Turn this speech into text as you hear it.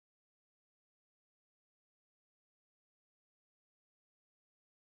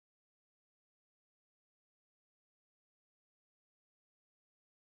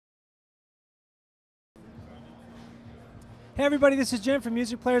Hey everybody, this is Jim from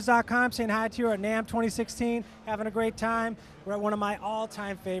MusicPlayers.com saying hi to you at NAMM 2016. Having a great time. We're at one of my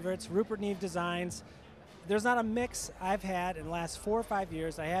all-time favorites, Rupert Neve Designs. There's not a mix I've had in the last 4 or 5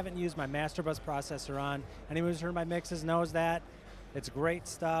 years I haven't used my master bus processor on. Anyone who's heard my mixes knows that. It's great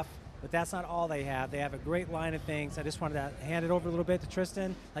stuff, but that's not all they have. They have a great line of things. I just wanted to hand it over a little bit to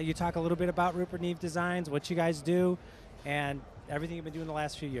Tristan, let you talk a little bit about Rupert Neve Designs, what you guys do, and everything you've been doing the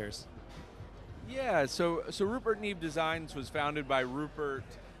last few years. Yeah, so Rupert Neve Designs was founded by Rupert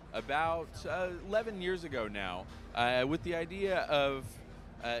about 11 years ago now, with the idea of,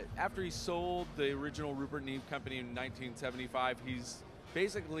 after he sold the original Rupert Neve company in 1975, he's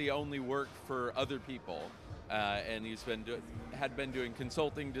basically only worked for other people, and had been doing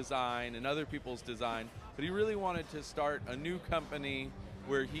consulting design and other people's design, but he really wanted to start a new company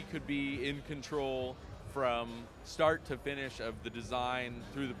where he could be in control from start to finish of the design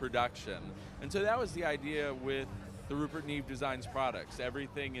through the production. And so that was the idea with the Rupert Neve Designs products.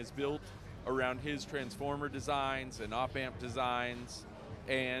 Everything is built around his transformer designs and op-amp designs,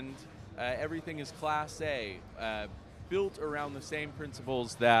 and everything is Class A, built around the same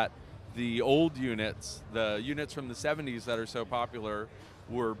principles that the old units, the units from the 70s that are so popular,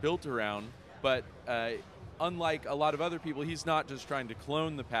 were built around. But unlike a lot of other people, he's not just trying to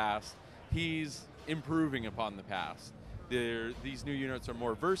clone the past, he's improving upon the past. These new units are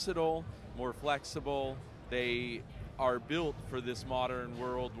more versatile, more flexible. They are built for this modern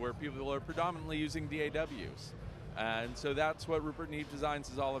world where people are predominantly using DAWs. And so that's what Rupert Neve Designs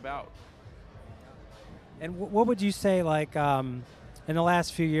is all about. And what would you say, like, in the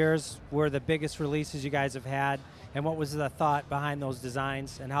last few years, were the biggest releases you guys have had, and what was the thought behind those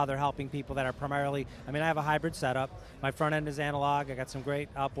designs and how they're helping people that are primarily, I mean, I have a hybrid setup. My front end is analog. I got some great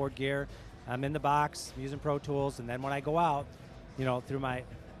outboard gear. I'm in the box, I'm using Pro Tools, and then when I go out, you know, through my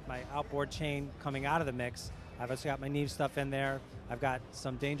outboard chain coming out of the mix, I've also got my Neve stuff in there. I've got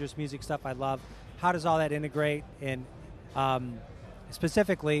some dangerous music stuff I love. How does all that integrate? And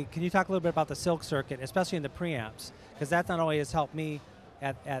specifically, can you talk a little bit about the Silk circuit, especially in the preamps? Because that not only has helped me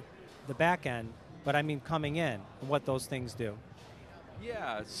at the back end, but I mean coming in and what those things do.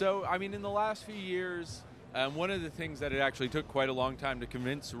 Yeah, so I mean in the last few years, one of the things that it actually took quite a long time to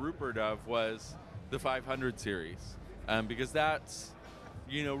convince Rupert of was the 500 series, because that's,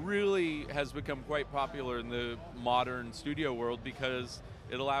 you know, really has become quite popular in the modern studio world because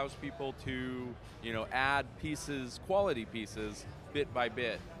it allows people to, you know, add pieces, quality pieces, bit by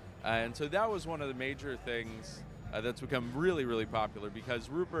bit. And so that was one of the major things that's become really, really popular because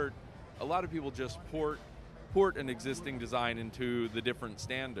Rupert, a lot of people just port an existing design into the different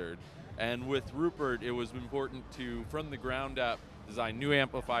standard. And with Rupert, it was important to, from the ground up, design new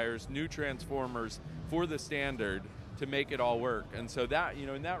amplifiers, new transformers for the standard to make it all work. And so that, you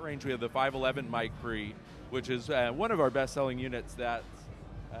know, in that range, we have the 511 mic pre, which is one of our best-selling units. That's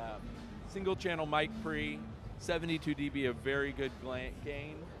single-channel mic pre, 72 dB of very good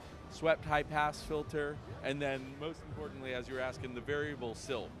gain, swept high-pass filter, and then most importantly, as you were asking, the variable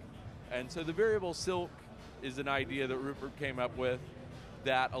silk. And so the variable silk is an idea that Rupert came up with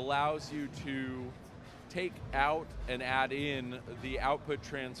that allows you to take out and add in the output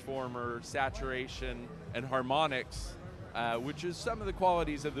transformer, saturation, and harmonics, which is some of the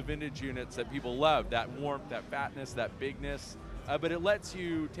qualities of the vintage units that people love, that warmth, that fatness, that bigness. But it lets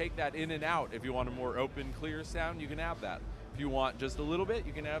you take that in and out. If you want a more open, clear sound, you can have that. If you want just a little bit,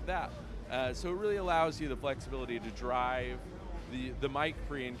 you can have that. So it really allows you the flexibility to drive the mic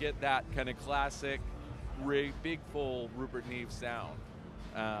pre and get that kind of classic, big, full Rupert Neve sound.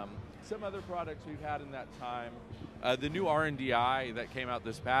 Some other products we've had in that time, the new R&DI that came out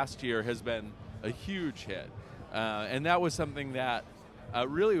this past year has been a huge hit. And that was something that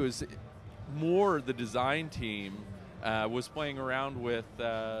really was more the design team was playing around with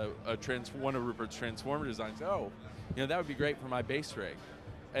one of Rupert's transformer designs. Oh, you know, that would be great for my bass rig.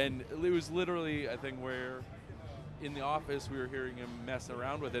 And it was literally a thing where in the office we were hearing him mess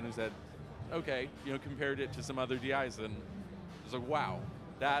around with it and he said, okay, you know, compared it to some other DIs and it was like, wow,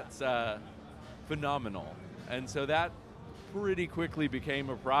 that's phenomenal. And so that pretty quickly became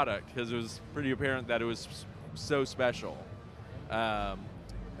a product because it was pretty apparent that it was so special. And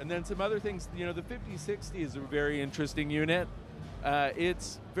then some other things, you know, the 5060 is a very interesting unit.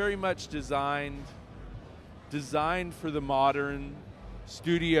 It's very much designed for the modern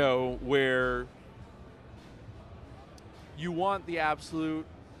studio where you want the absolute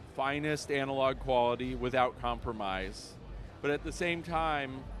finest analog quality without compromise. But at the same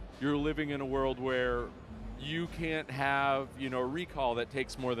time, you're living in a world where you can't have, you know, a recall that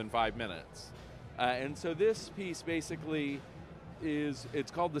takes more than 5 minutes. And so this piece basically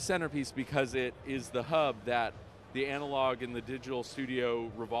it's called the centerpiece because it is the hub that the analog and the digital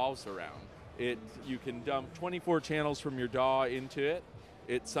studio revolves around. You can dump 24 channels from your DAW into it.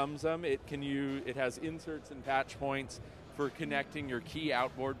 It sums them. It has inserts and patch points for connecting your key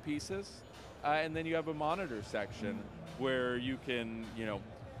outboard pieces, and then you have a monitor section where you can,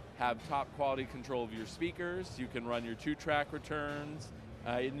 have top quality control of your speakers. You can run your 2-track returns,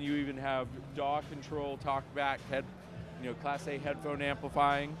 and you even have DAW control, talkback, Class A headphone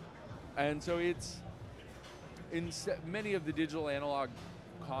amplifying, and so it's many of the digital analog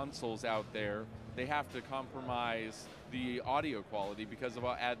consoles out there. They have to compromise the audio quality because of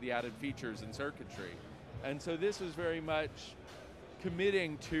the added features and circuitry, and so this was very much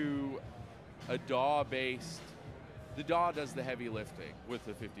committing to a DAW-based. The DAW does the heavy lifting with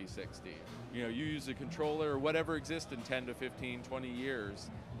the 5060. You use a controller or whatever exists in 10 to 15, 20 years,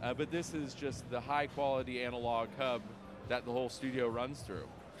 but this is just the high quality analog hub that the whole studio runs through.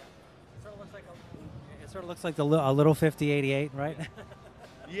 It sort of looks like a little 5088, right?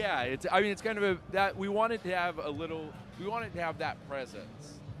 Yeah, it's kind of that we wanted to have that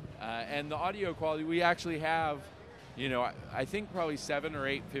presence, and the audio quality. We actually have, I think probably 7 or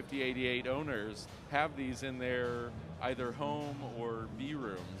 8 5088 owners have these in their either home or B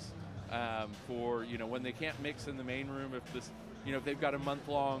rooms for when they can't mix in the main room. If they've got a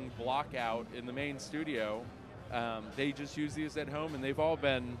month-long block out in the main studio, they just use these at home, and they've all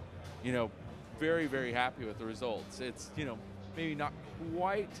been, very, very happy with the results. It's maybe not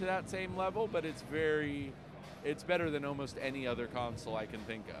quite to that same level, but it's better than almost any other console I can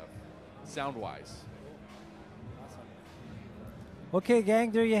think of, sound-wise. Okay,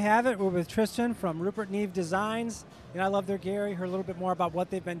 gang, there you have it. We're with Tristan from Rupert Neve Designs. I love their gear. Heard a little bit more about what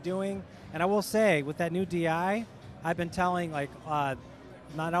they've been doing. And I will say, with that new DI, I've been telling, not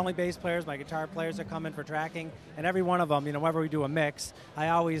only bass players, my guitar players are coming for tracking, and every one of them, whenever we do a mix, I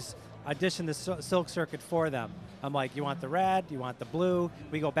always audition the silk circuit for them. I'm like, you want the red, you want the blue,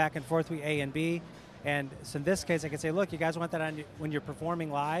 we go back and forth, we A and B. And so in this case, I can say, look, you guys want that when you're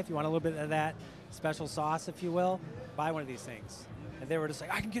performing live, you want a little bit of that special sauce, if you will, buy one of these things. And they were just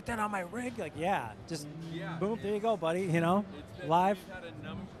like, I can get that on my rig. Like, boom, there you go, buddy. Live.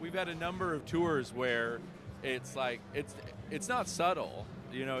 We've had a number of tours where it's like it's not subtle.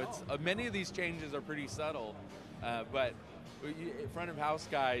 Many of these changes are pretty subtle, but front of house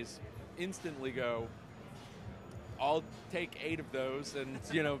guys instantly go, I'll take 8 of those and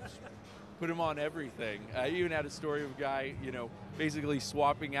put them on everything. I even had a story of a guy, basically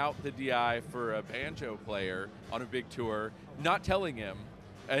swapping out the DI for a banjo player on a big tour, not telling him.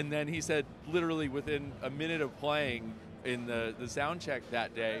 And then he said, literally within a minute of playing in the sound check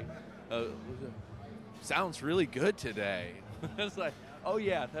that day, sounds really good today. It's like, oh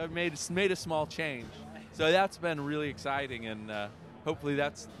yeah, that made a small change. So that's been really exciting, and hopefully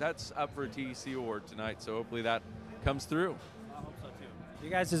that's up for a TEC award tonight. So hopefully that comes through. I hope so too. You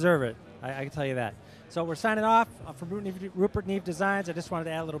guys deserve it. I can tell you that. So we're signing off from Rupert Neve Designs. I just wanted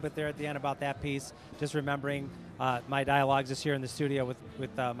to add a little bit there at the end about that piece, just remembering my dialogues this year in the studio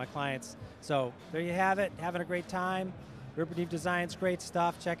with my clients. So there you have it. Having a great time. Rupert Neve Designs, great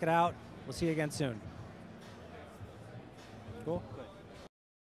stuff. Check it out. We'll see you again soon. Cool.